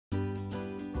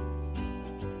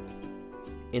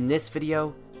In this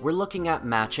video, we're looking at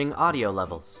matching audio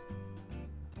levels.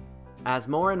 As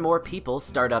more and more people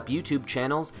start up YouTube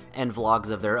channels and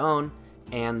vlogs of their own,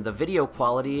 and the video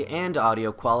quality and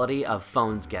audio quality of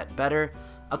phones get better,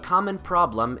 a common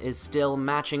problem is still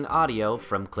matching audio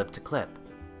from clip to clip.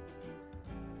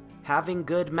 Having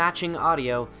good matching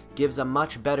audio gives a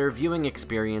much better viewing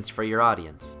experience for your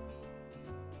audience.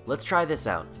 Let's try this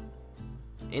out.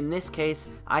 In this case,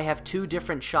 I have two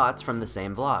different shots from the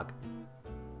same vlog.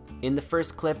 In the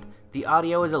first clip, the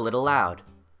audio is a little loud.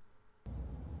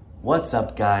 What's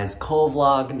up guys,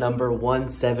 vlog number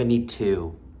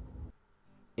 172.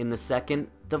 In the second,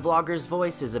 the vlogger's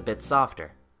voice is a bit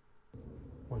softer.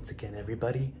 Once again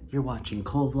everybody, you're watching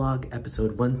vlog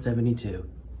episode 172.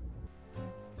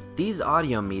 These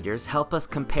audio meters help us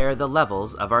compare the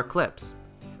levels of our clips.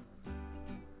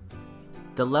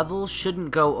 The levels shouldn't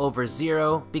go over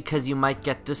 0 because you might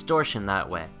get distortion that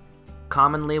way.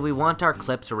 Commonly, we want our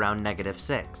clips around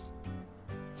 -6.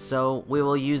 So we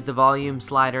will use the volume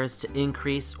sliders to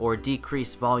increase or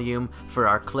decrease volume for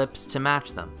our clips to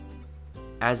match them.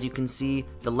 As you can see,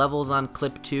 the levels on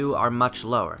clip 2 are much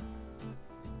lower,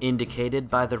 indicated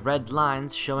by the red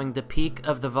lines showing the peak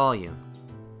of the volume.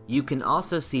 You can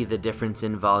also see the difference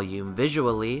in volume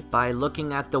visually by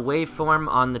looking at the waveform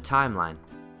on the timeline.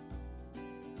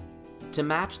 To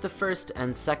match the first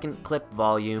and second clip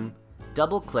volume,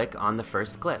 double-click on the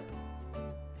first clip.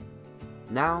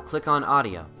 Now click on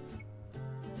Audio.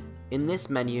 In this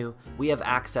menu, we have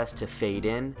access to fade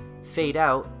in, fade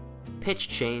out, pitch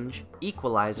change,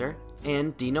 equalizer,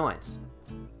 and denoise.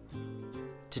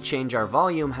 To change our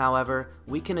volume, however,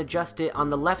 we can adjust it on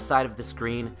the left side of the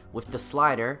screen with the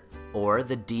slider or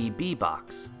the dB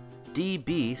box.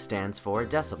 dB stands for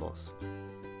decibels.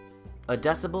 A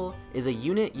decibel is a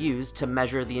unit used to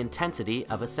measure the intensity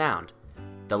of a sound.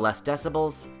 The less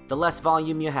decibels, the less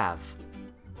volume you have.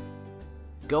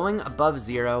 Going above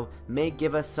 0 may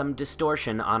give us some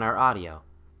distortion on our audio.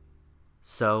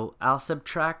 So I'll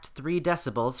subtract 3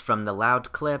 decibels from the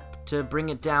loud clip to bring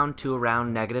it down to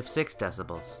around -6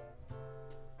 decibels.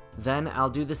 Then I'll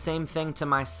do the same thing to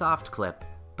my soft clip,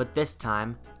 but this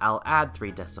time I'll add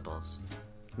 3 decibels.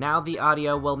 Now the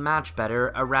audio will match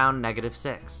better around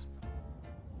 -6.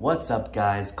 What's up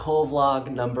guys, vlog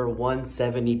number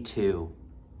 172.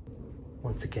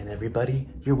 Once again everybody,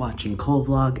 you're watching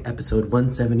vlog episode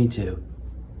 172.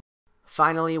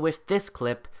 Finally, with this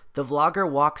clip, the vlogger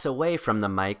walks away from the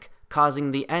mic,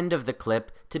 causing the end of the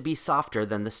clip to be softer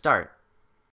than the start.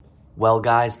 Well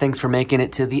guys, thanks for making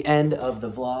it to the end of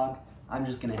the vlog. I'm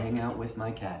just gonna hang out with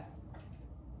my cat.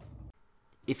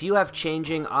 If you have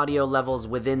changing audio levels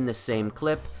within the same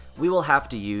clip, we will have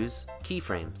to use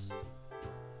keyframes.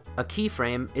 A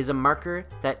keyframe is a marker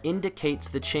that indicates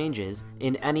the changes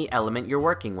in any element you're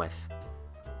working with.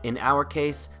 In our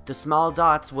case, the small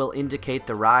dots will indicate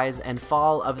the rise and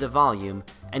fall of the volume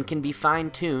and can be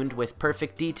fine-tuned with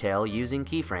perfect detail using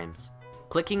keyframes.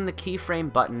 Clicking the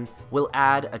keyframe button will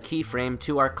add a keyframe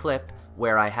to our clip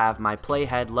where I have my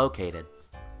playhead located.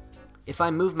 If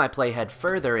I move my playhead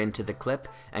further into the clip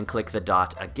and click the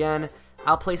dot again,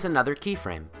 I'll place another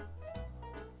keyframe.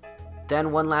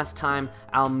 Then one last time,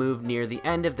 I'll move near the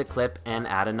end of the clip and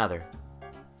add another.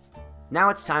 Now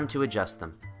it's time to adjust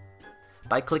them.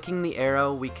 By clicking the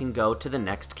arrow, we can go to the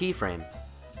next keyframe.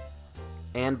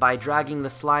 And by dragging the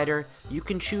slider, you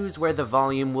can choose where the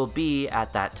volume will be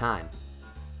at that time.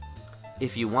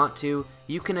 If you want to,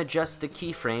 you can adjust the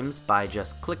keyframes by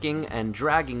just clicking and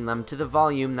dragging them to the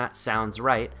volume that sounds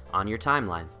right on your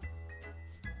timeline.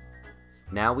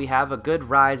 Now we have a good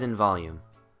rise in volume.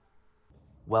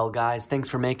 Well guys, thanks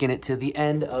for making it to the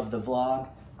end of the vlog.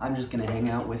 I'm just gonna hang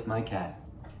out with my cat.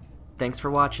 Thanks for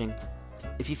watching.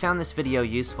 If you found this video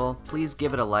useful, please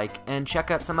give it a like and check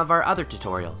out some of our other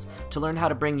tutorials to learn how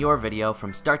to bring your video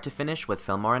from start to finish with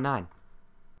Filmora9.